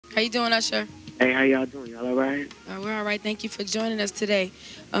How you doing, Usher? Hey, how y'all doing? Y'all all right? We're all right. Thank you for joining us today.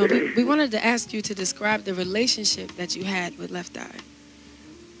 We wanted to ask you to describe the relationship that you had with Left Eye.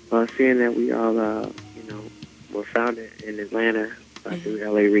 Well, seeing that we all, were founded in Atlanta through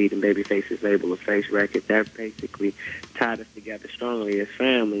L.A. Reid and Babyface's label of Face Record, that basically tied us together strongly as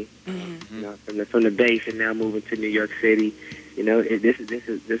family. You know, from the base and now moving to New York City. You know, this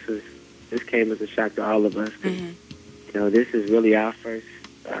came as a shock to all of us. You know, this is really our first.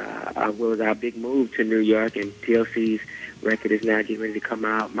 Was our big move to New York, and TLC's record is now getting ready to come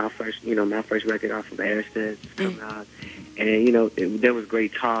out. My first record off of Airstead is coming out, and you know there was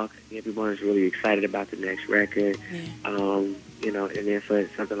great talk. Everyone was really excited about the next record. You know, and then for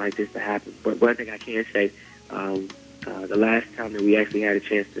something like this to happen. But one thing I can say, the last time that we actually had a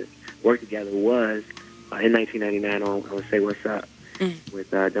chance to work together was in 1999 on Say What's Up. With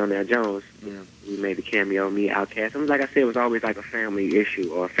Donnell Jones. You know, we made the cameo, me, Outkast. And like I said, it was always like a family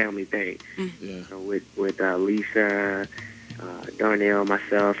issue or a family thing. You know, with Lisa, Darnell,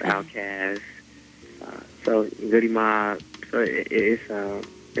 myself, Outkast. So Goody Mob. So it's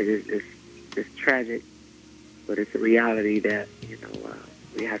tragic, but it's a reality that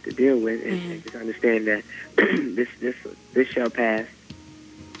we have to deal with, and just understand that this shall pass.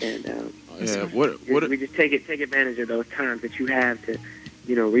 And we just take advantage of those times that you have to,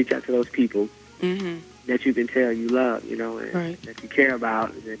 reach out to those people that you can tell you love, and that you care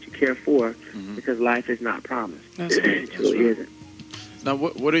about, and that you care for, because life is not promised. It truly isn't. Now,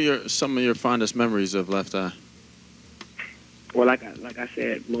 what are some of your fondest memories of Left Eye? Well, like I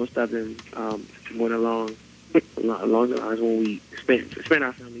said, most of them went along the lines when we spent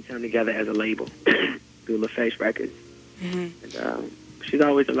our family time together as a label through LaFace Records. And she's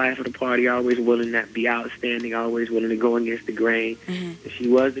always the life of the party, always willing to be outstanding, always willing to go against the grain. She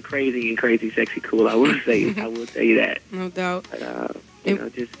was the crazy, sexy, cool. I will say that. No doubt. But,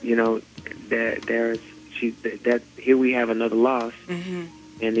 here we have another loss in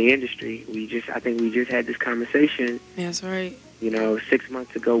the industry. I think we just had this conversation. That's right. 6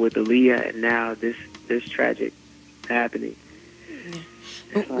 months ago with Aaliyah, and now this tragic happening.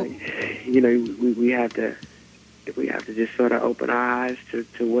 It's like, we have to just sort of open our eyes to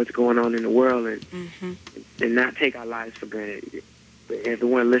what's going on in the world, and not take our lives for granted.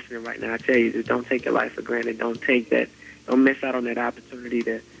 Everyone listening right now, I tell you, just don't take your life for granted. Don't miss out on that opportunity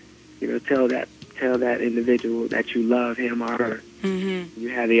to, tell that individual that you love him or her. You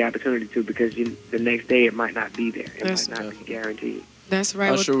have the opportunity to, because the next day it might not be there. It might not be guaranteed. That's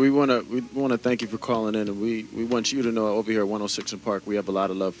right. Usher, we want to thank you for calling in, and we want you to know over here at 106 and Park, we have a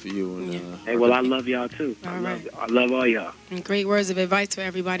lot of love for you. And, hey, well, I love y'all too. I love all y'all. And great words of advice for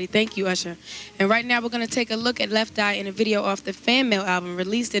everybody. Thank you, Usher. And right now we're going to take a look at Left Eye in a video off the Fan Mail album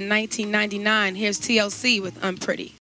released in 1999. Here's TLC with Unpretty.